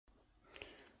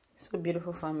So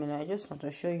beautiful, family. I just want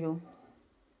to show you.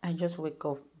 I just wake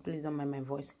up. Please don't mind my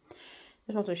voice.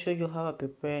 Just want to show you how I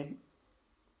prepare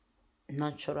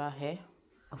natural hair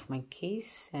of my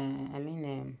case.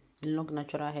 Long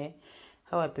natural hair.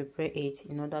 How I prepare it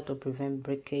in order to prevent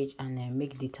breakage and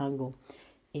make the tangle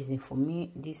easy for me.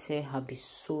 This hair have been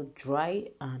so dry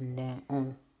and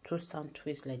on twist and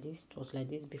twist like this. It was like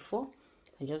this before.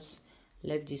 I just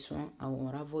left this one. I will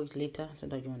unravel it later so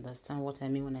that you understand what I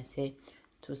mean when I say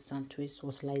twist and twist.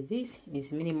 Was like this.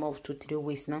 It's minimum of 2-3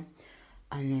 weeks now,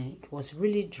 and it was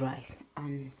really dry.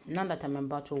 And now that I'm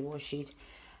about to wash it,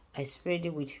 I sprayed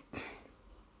it with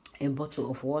a bottle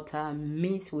of water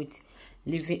mixed with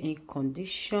leave-in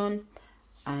condition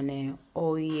and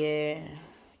oil, yeah.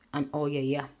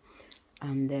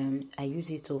 And I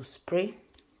use it to spray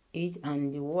it,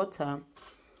 and the water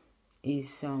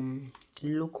is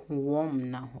look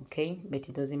warm now, okay, but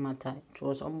it doesn't matter. It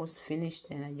was almost finished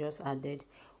and I just added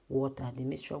water. The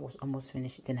mixture was almost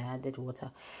finished, then I added water.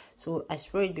 So I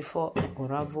sprayed before I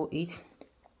unravel it,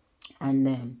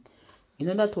 and in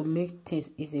order to make things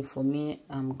easy for me,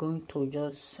 I'm going to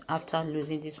just, after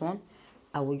losing this one,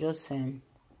 I will just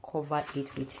cover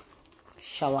it with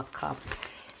shower cap,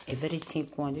 a very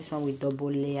thick one. This one with double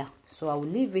layer. So I will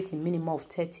leave it in minimum of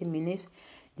 30 minutes.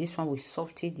 This one will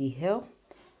soften the hair,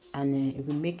 and it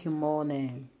will make you more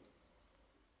it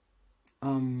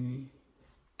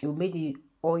will make the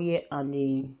oil and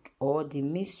the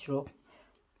mixture,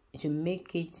 it will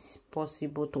make it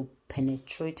possible to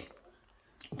penetrate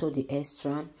into the hair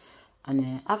strand.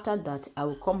 And after that, I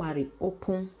will come and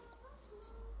reopen.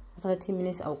 After 30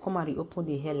 minutes, I will come and reopen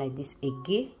the hair like this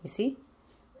again. You see,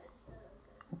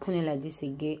 open it like this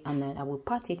again, and then I will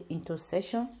part it into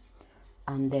section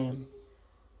and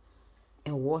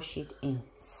wash it in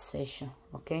session.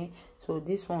 Okay, so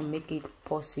this one make it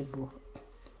possible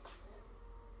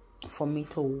for me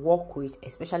to work with,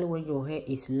 especially when your hair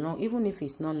is long. Even if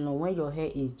it's not long, when your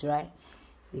hair is dry,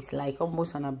 it's like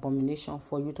almost an abomination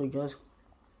for you to just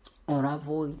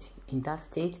unravel it in that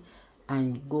state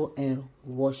and go and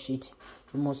wash it.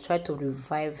 You must try to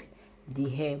revive the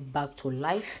hair back to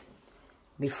life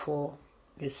before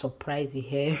you surprise the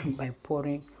hair by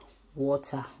pouring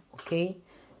water. Okay,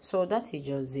 so that is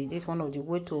just it. This is one of the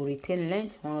way to retain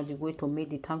length, one of the way to make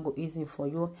the tangle easy for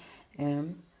you,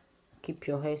 keep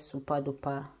your hair super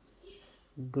duper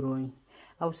growing.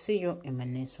 I'll see you in my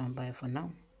next one. Bye for now.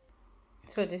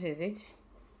 So this is it.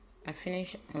 I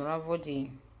finished unravel the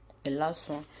last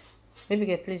one. Baby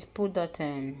girl, please put that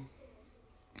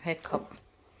hair cap.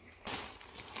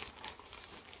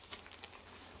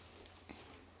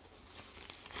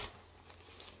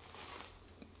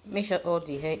 Make sure all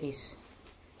the hair is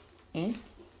in.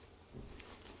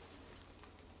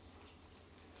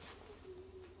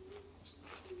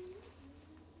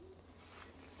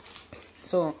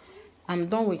 So I'm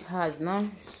done with hers now,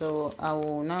 so I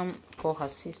will now call her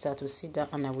sister to sit down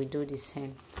and I will do the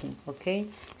same thing. Okay,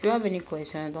 if you have any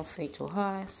questions, don't fail to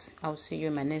ask. I'll see you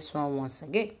in my next one once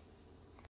again.